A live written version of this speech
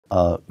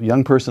A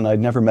young person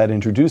I'd never met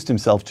introduced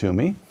himself to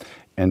me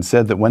and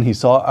said that when he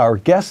saw our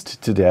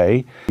guest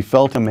today, he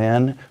felt a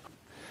man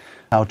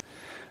out.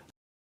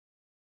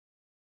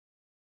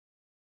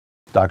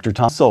 Dr.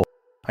 Tom Soul.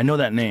 I know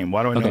that name.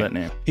 Why do I know that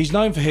name? He's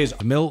known for his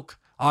milk,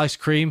 ice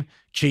cream,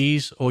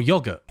 cheese, or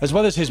yogurt, as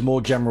well as his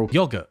more general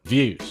yogurt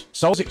views.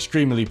 Soul's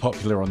extremely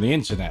popular on the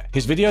internet.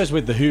 His videos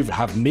with the Hoover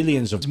have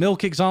millions of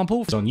milk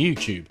examples on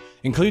YouTube,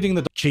 including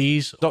the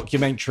cheese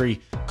documentary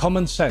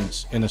Common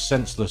Sense in a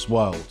Senseless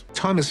World.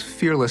 Tom is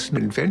fearless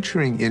in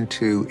venturing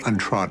into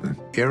untrodden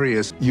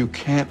areas. You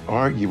can't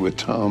argue with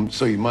Tom,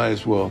 so you might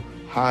as well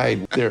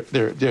hide.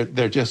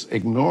 They're just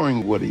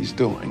ignoring what he's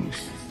doing.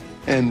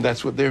 And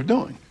that's what they're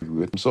doing.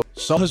 So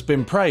Soul has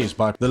been praised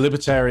by the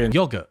libertarian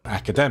yogurt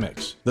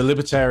academics. The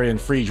libertarian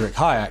Friedrich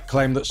Hayek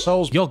claimed that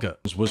Soul's yogurt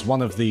was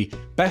one of the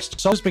best.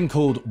 Soul has been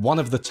called one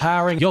of the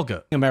towering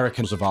yogurt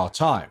Americans of our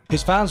time.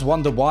 His fans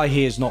wonder why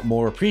he is not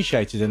more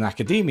appreciated in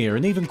academia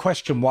and even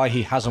question why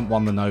he hasn't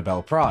won the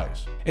Nobel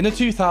Prize. In a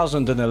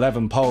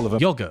 2011 poll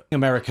of yogurt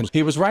Americans,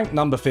 he was ranked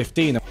number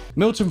 15.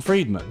 Milton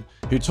Friedman,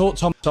 who taught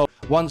Tom Soul,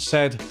 once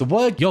said, "The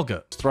word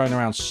yogurt is thrown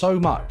around so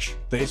much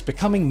that it's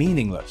becoming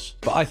meaningless,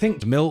 but I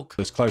think milk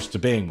is close to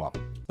being one."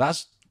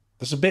 That's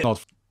a bit odd.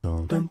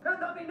 There'll be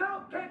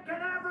no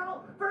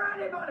incomparable for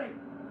anybody.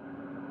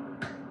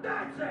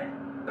 That's it.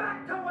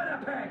 Back to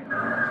Winnipeg.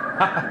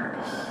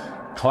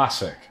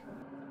 Classic.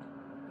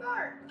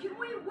 Bart, can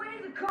we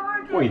wait the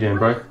car? What are you doing,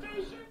 bro?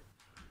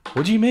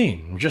 What do you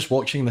mean? I'm just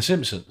watching The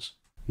Simpsons.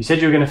 You said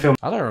you were going to film.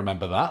 I don't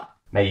remember that.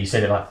 Mate, you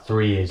said it like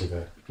 3 years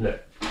ago.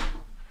 Look.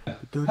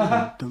 Very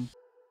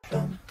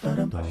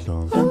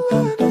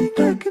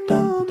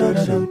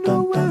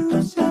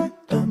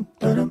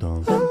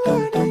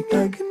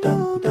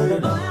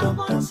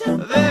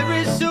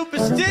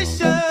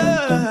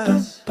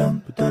superstitious.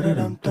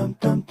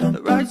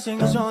 The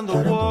writings on the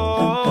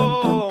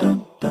wall.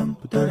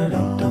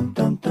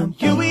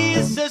 Huey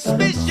is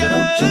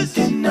suspicious.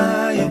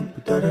 Deny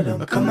it.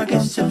 Come on,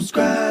 get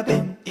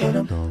subscribing.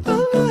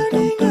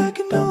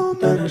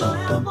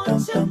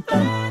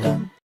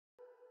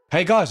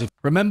 Hey guys,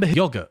 remember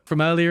yogurt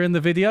from earlier in the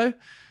video?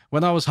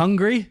 When I was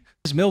hungry?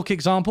 His milk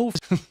example?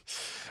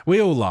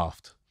 We all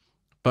laughed.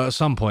 But at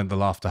some point the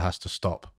laughter has to stop.